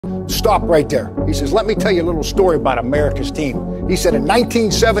stop right there. He says, let me tell you a little story about America's team. He said in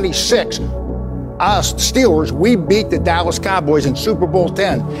 1976, us Steelers, we beat the Dallas Cowboys in Super Bowl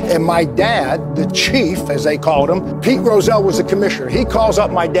X. And my dad, the chief, as they called him, Pete Rozelle was the commissioner. He calls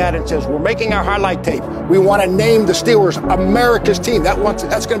up my dad and says, we're making our highlight tape. We want to name the Steelers America's team.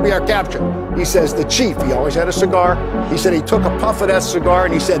 That's going to be our caption. He says, the chief, he always had a cigar. He said he took a puff of that cigar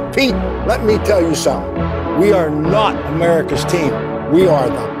and he said, Pete, let me tell you something. We are not America's team. We are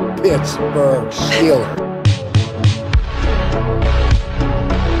the Pittsburgh Steelers.